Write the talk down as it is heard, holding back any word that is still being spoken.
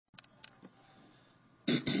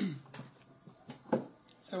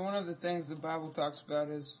So one of the things the Bible talks about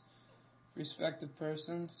is respect of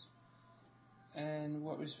persons. And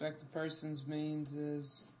what respect of persons means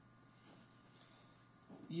is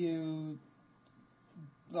you,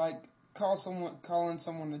 like, calling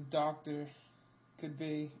someone a doctor could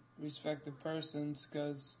be respect of persons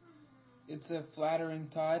because it's a flattering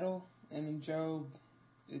title. And in Job,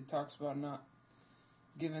 it talks about not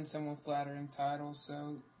giving someone flattering titles.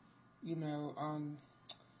 So,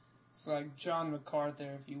 it's like John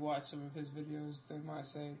MacArthur. If you watch some of his videos, they might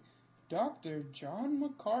say, Dr. John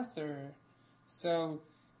MacArthur. So,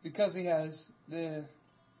 because he has the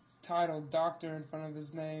title doctor in front of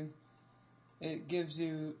his name, it gives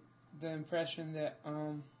you the impression that,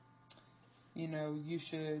 you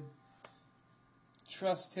should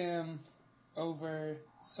trust him over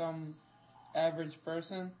some average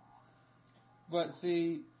person. But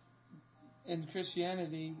see, in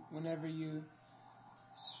Christianity, whenever you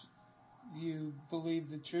believe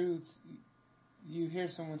the truth, you hear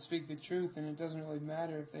someone speak the truth, and it doesn't really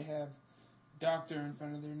matter if they have doctor in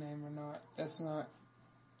front of their name or not. That's not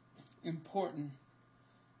important.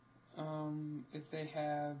 If they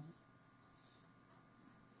have,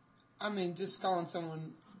 just calling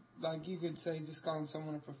someone, like you could say, just calling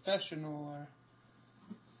someone a professional, or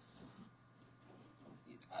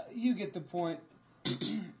you get the point.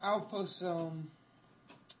 I'll post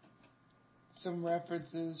some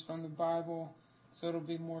references from the Bible so it'll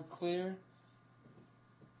be more clear.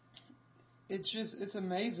 It's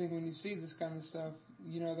amazing when you see this kind of stuff.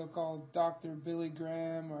 They'll call Dr. Billy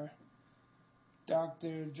Graham or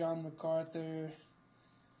Dr. John MacArthur.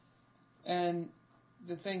 And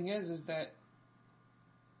the thing is that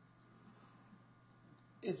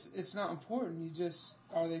it's not important.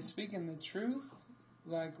 Are they speaking the truth?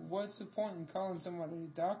 Like, what's the point in calling somebody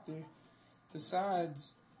a doctor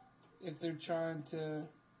besides if they're trying to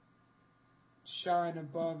shine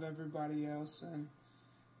above everybody else? And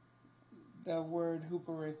the word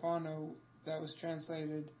huperefano, that was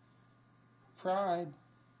translated pride,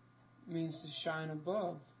 means to shine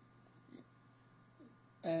above.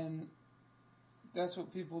 And that's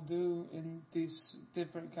what people do in these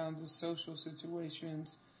different kinds of social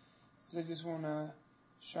situations. They just want to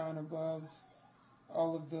shine above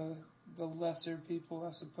all of the lesser people,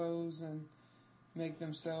 I suppose, and make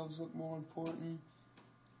themselves look more important.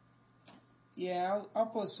 Yeah, I'll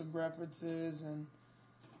post some references, and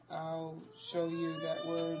I'll show you that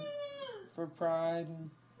word for pride, and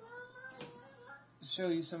show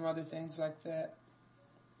you some other things like that.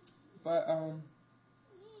 But,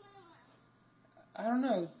 I don't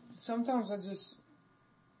know. Sometimes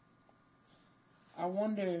I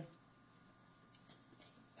wonder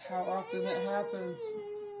how often that happens.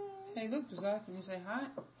 Hey, look, Josiah, can you say hi?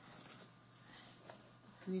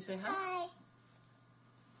 Can you say hi? Hi.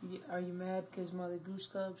 Are you mad because Mother Goose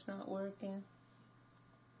Club's not working?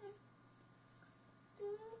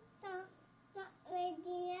 Not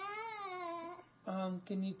ready yet.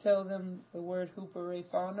 Can you tell them the word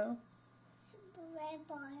huperefano?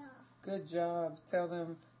 Good job. Tell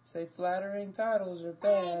them, say flattering titles are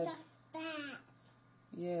bad. Bad.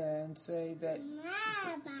 Yeah, and say that,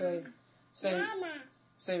 Mama.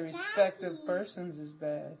 say respect of persons is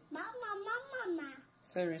bad. Mama.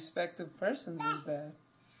 Say respect of persons is bad.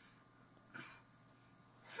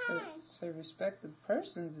 Say respect of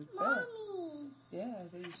persons is bad. Mommy. Yeah,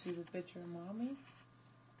 did you see the picture of Mommy?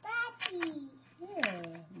 Daddy. Yeah,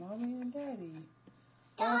 Mommy and Daddy.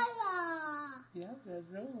 Dada. Yeah, that's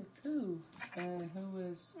Zoe too. And who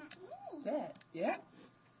is Not me. that? Yeah.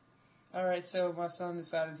 Alright, so my son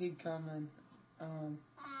decided he'd come and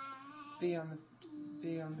be on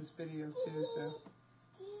this video too, so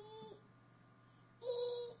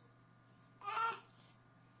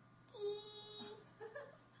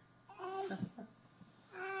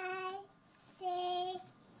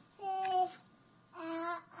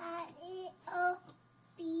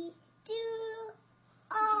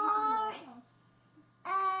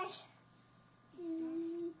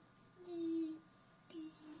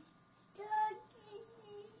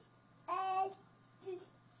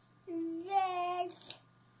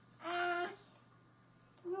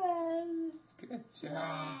good job.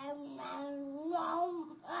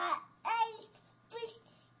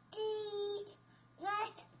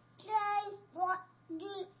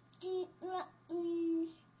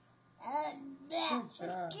 Good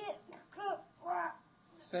job.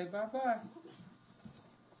 Say bye-bye.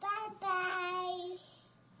 Bye-bye.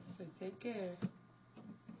 Say take care.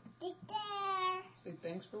 Take care. Say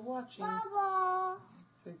thanks for watching. Bye-bye.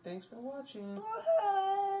 Say thanks for watching.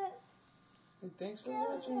 Bye. Say thanks for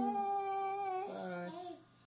watching.